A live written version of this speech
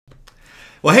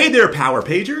Well, hey there, Power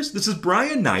Pagers. This is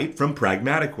Brian Knight from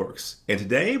Pragmatic Works. And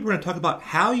today we're going to talk about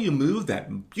how you move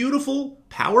that beautiful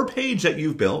Power Page that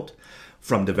you've built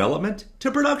from development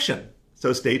to production.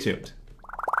 So stay tuned.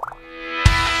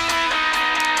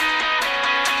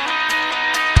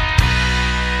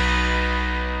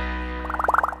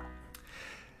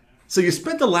 So you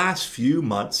spent the last few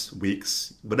months,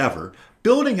 weeks, whatever,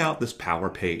 building out this Power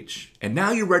Page. And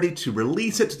now you're ready to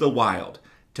release it to the wild,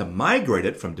 to migrate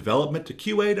it from development to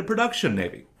QA to production,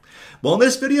 maybe. Well, in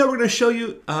this video, we're going to show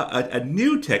you a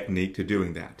new technique to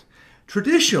doing that.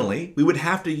 Traditionally, we would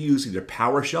have to use either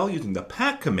PowerShell using the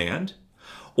pack command,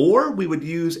 or we would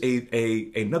use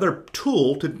another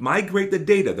tool to migrate the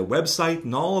data, the website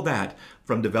and all of that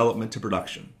from development to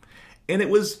production. And it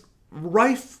was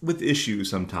rife with issues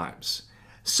sometimes.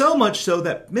 So much so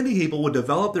that many people would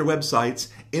develop their websites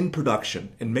in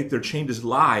production and make their changes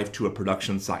live to a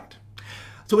production site.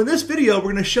 So in this video,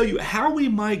 we're going to show you how we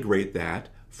migrate that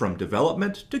from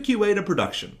development to QA to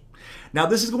production. Now,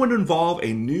 this is going to involve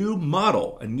a new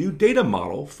model, a new data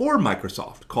model for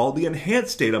Microsoft called the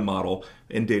Enhanced Data Model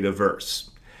in Dataverse.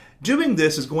 Doing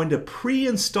this is going to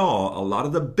pre-install a lot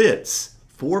of the bits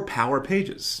for Power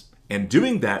Pages. And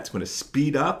doing that is going to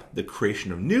speed up the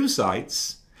creation of new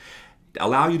sites,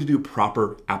 allow you to do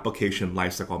proper application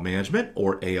lifecycle management,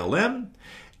 or ALM,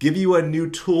 give you a new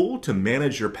tool to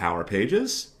manage your Power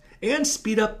Pages, and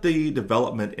speed up the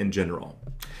development in general.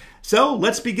 So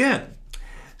let's begin.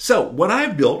 So what I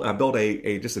built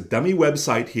just a dummy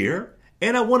website here,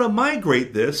 and I want to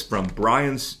migrate this from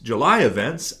Brian's July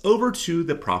events over to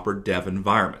the proper dev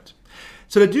environment.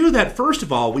 So to do that, first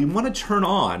of all, we want to turn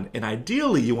on, and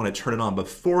ideally you want to turn it on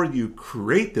before you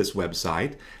create this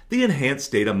website, the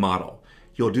Enhanced Data Model.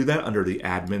 You'll do that under the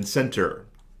Admin Center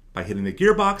by hitting the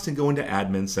gearbox and going to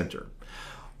Admin Center.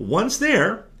 Once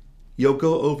there, you'll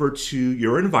go over to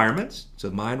your environment. So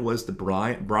mine was the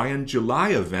Brian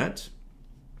July event.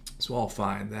 So I'll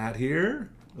find that here.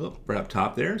 Oh, right up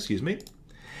top there, excuse me.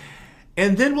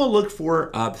 And then we'll look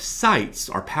for sites,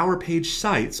 our Power Page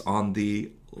sites on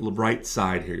the right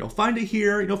side here. You'll find it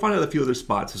here. You'll find it at a few other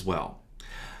spots as well.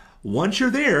 Once you're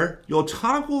there, you'll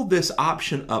toggle this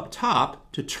option up top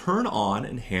to turn on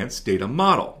Enhanced Data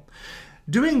Model.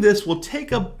 Doing this will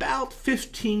take about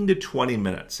 15 to 20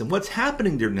 minutes. And what's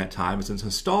happening during that time is it's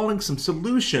installing some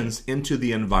solutions into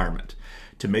the environment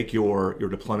to make your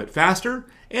deployment faster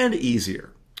and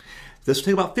easier. This will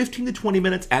take about 15 to 20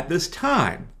 minutes at this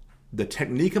time. The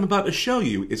technique I'm about to show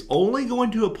you is only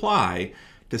going to apply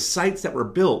to sites that were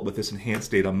built with this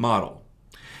Enhanced Data Model.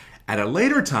 At a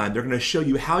later time, they're going to show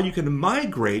you how you can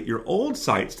migrate your old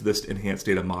sites to this Enhanced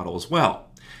Data Model as well.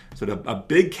 So a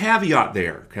big caveat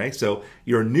there, okay? So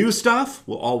your new stuff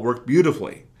will all work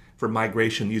beautifully for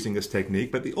migration using this technique,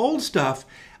 but the old stuff,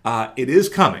 it is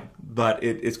coming, but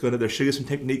it's going to show you some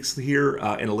techniques here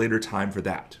in a later time for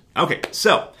that. Okay,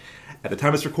 so at the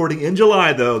time it's recording in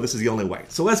July, though, this is the only way.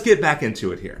 So let's get back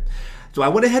into it here. So I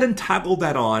went ahead and toggled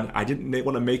that on. I didn't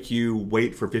want to make you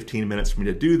wait for 15 minutes for me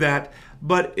to do that,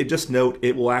 but just note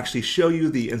it will actually show you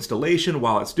the installation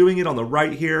while it's doing it on the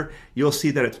right here. You'll see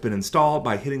that it's been installed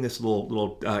by hitting this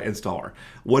little installer.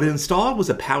 What it installed was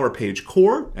a Power Page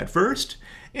core at first,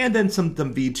 and then some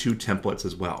V2 templates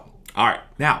as well. All right,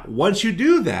 now once you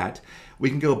do that, we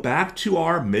can go back to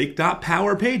our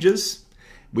make.powerpages.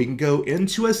 We can go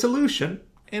into a solution,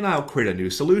 and I'll create a new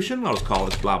solution. I'll just call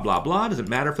this blah, blah, blah. Doesn't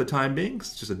matter for the time being.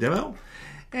 It's just a demo.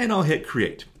 And I'll hit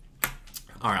create.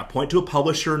 All right, I'll point to a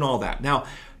publisher and all that. Now,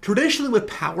 traditionally with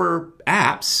Power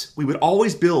Apps, we would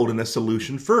always build in a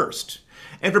solution first.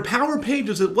 And for Power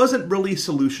Pages, it wasn't really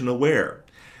solution aware.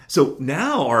 So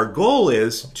now our goal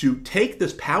is to take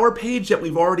this Power Page that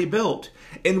we've already built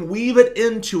and weave it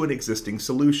into an existing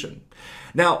solution.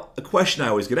 Now, a question I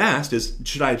always get asked is,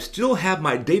 should I still have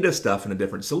my data stuff in a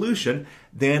different solution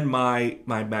than my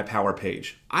Power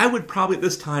Page? I would probably at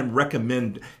this time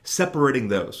recommend separating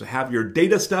those. So have your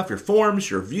data stuff, your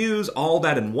forms, your views, all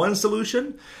that in one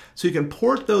solution, so you can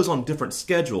port those on different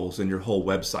schedules in your whole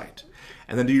website.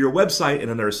 And then do your website in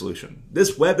another solution.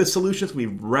 This solution is going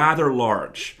to be rather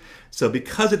large. So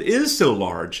because it is so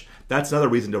large, that's another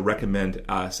reason to recommend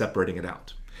separating it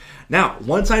out. Now,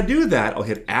 once I do that, I'll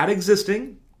hit Add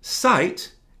Existing,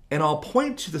 Site, and I'll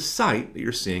point to the site that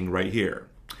you're seeing right here.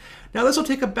 Now, this will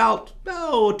take about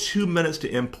 2 minutes to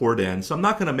import in, so I'm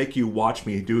not going to make you watch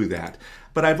me do that.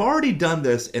 But I've already done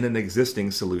this in an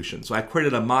existing solution. So I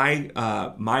created a My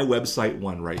Website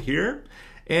one right here,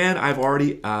 And I've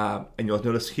already, and you'll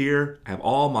notice here, I have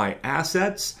all my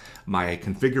assets, my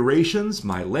configurations,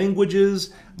 my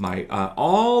languages, my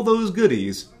all those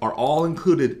goodies are all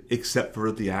included except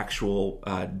for the actual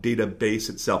database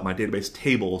itself, my database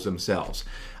tables themselves.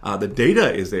 The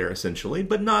data is there essentially,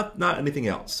 but not anything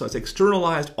else. So it's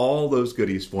externalized all those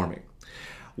goodies for me.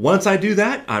 Once I do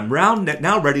that, I'm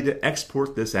now ready to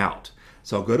export this out.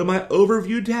 So I'll go to my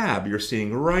Overview tab you're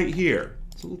seeing right here.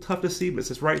 It's a little tough to see, but it's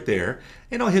just right there.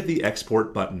 And I'll hit the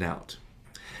Export button out.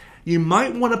 You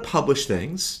might want to publish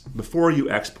things before you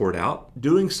export out.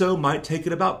 Doing so might take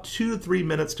it about 2 to 3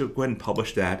 minutes to go ahead and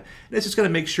publish that. And it's just going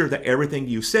to make sure that everything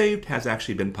you saved has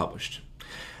actually been published.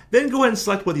 Then go ahead and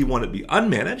select whether you want it to be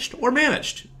unmanaged or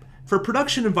managed. For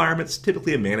production environments,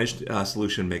 typically a managed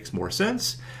solution makes more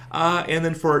sense. And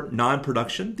then for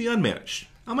non-production, the unmanaged.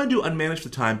 I'm going to do unmanaged for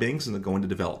the time being since I'm going to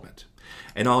development.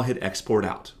 And I'll hit Export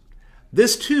Out.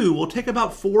 This too will take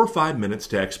about 4 or 5 minutes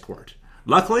to export.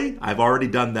 Luckily, I've already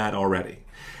done that already.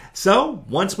 So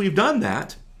once we've done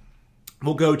that,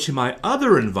 we'll go to my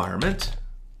other environment.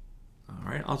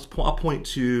 All right, I'll point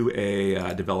to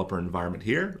a developer environment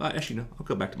here. Actually, no, I'll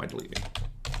go back to my deleting.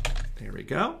 There we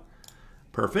go.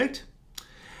 Perfect.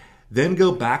 Then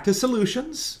go back to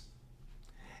Solutions.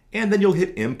 And then you'll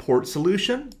hit Import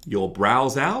Solution. You'll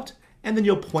browse out. And then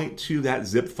you'll point to that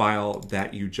zip file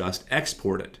that you just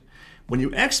exported. When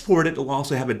you export it, it'll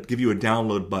also give you a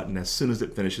download button as soon as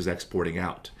it finishes exporting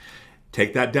out.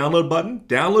 Take that download button,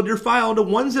 download your file into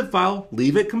one zip file,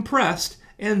 leave it compressed,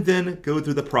 and then go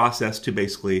through the process to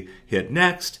basically hit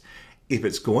Next. If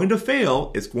it's going to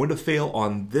fail, it's going to fail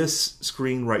on this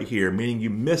screen right here, meaning you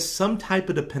missed some type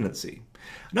of dependency.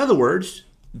 In other words,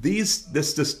 this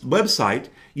website,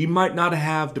 you might not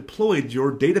have deployed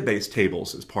your database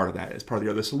tables as part of that, as part of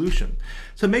the other solution.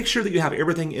 So make sure that you have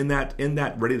everything in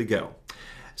that ready to go.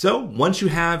 So once you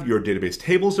have your database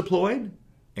tables deployed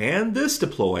and this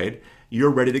deployed,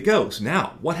 you're ready to go. So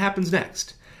now what happens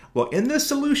next? Well, in this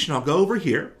solution, I'll go over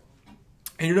here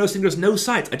and you're noticing there's no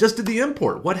sites. I just did the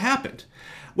import. What happened?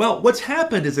 Well, what's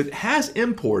happened is it has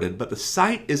imported, but the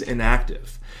site is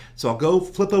inactive. So I'll go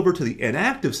flip over to the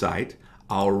inactive site.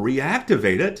 I'll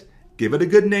reactivate it, give it a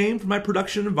good name for my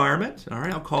production environment. All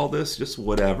right, I'll call this just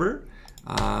whatever.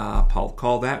 I'll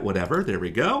call that whatever. There we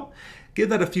go. Give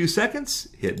that a few seconds,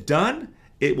 hit done.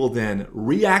 It will then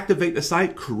reactivate the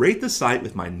site, create the site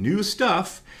with my new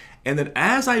stuff, and then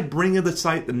as I bring in the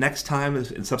site the next time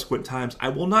and subsequent times, I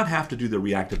will not have to do the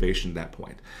reactivation at that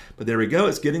point. But there we go,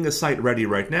 it's getting the site ready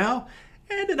right now,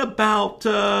 and in about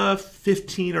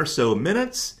 15 or so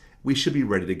minutes, we should be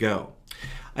ready to go.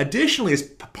 Additionally, as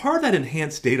part of that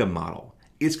enhanced data model,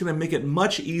 it's going to make it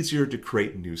much easier to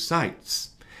create new sites.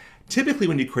 Typically,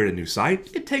 when you create a new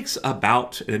site, it takes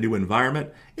about, in a new environment,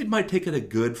 it might take it a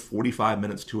good 45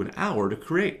 minutes to an hour to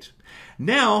create.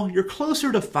 Now, you're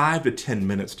closer to 5 to 10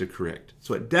 minutes to create,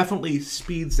 so it definitely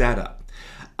speeds that up.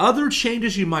 Other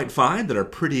changes you might find that are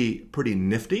pretty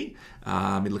nifty,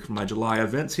 let me look for my July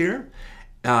events here,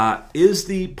 is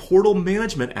the portal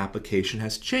management application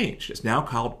has changed. It's now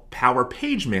called Power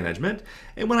Page Management,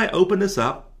 and when I open this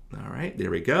up, all right,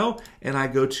 there we go, and I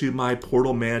go to my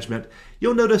portal management,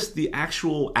 you'll notice the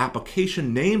actual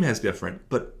application name has different,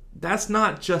 but that's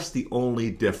not just the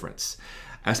only difference.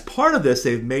 As part of this,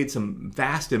 they've made some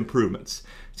vast improvements.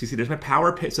 So you see there's my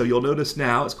Power Page, so you'll notice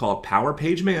now it's called Power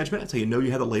Page Management, so you know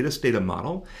you have the latest data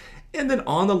model. And then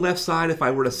on the left side, if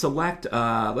I were to select,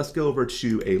 let's go over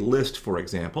to a list, for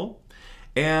example.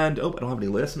 And, oh, I don't have any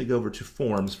lists. Let me go over to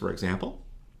forms, for example.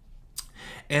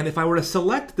 And if I were to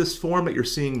select this form that you're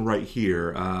seeing right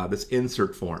here, this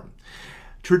insert form,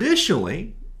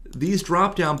 traditionally, these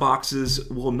drop-down boxes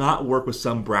will not work with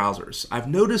some browsers. I've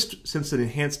noticed since the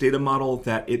enhanced data model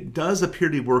that it does appear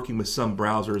to be working with some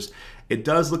browsers. It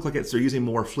does look like they're using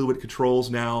more fluid controls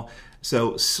now.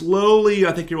 So slowly,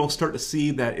 I think you'll start to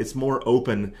see that it's more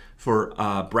open for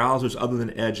browsers other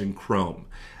than Edge and Chrome.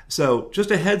 So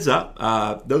just a heads up,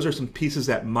 those are some pieces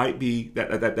that might be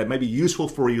useful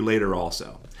for you later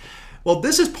also. Well,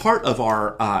 this is part of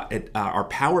our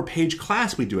Power Page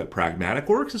class we do at Pragmatic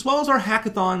Works, as well as our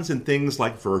hackathons and things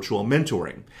like virtual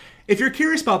mentoring. If you're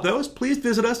curious about those, please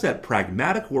visit us at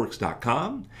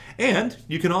pragmaticworks.com. And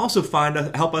you can also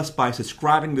help us by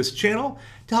subscribing to this channel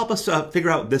to help us figure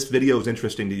out if this video is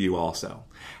interesting to you also.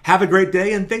 Have a great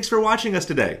day, and thanks for watching us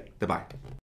today. Bye-bye.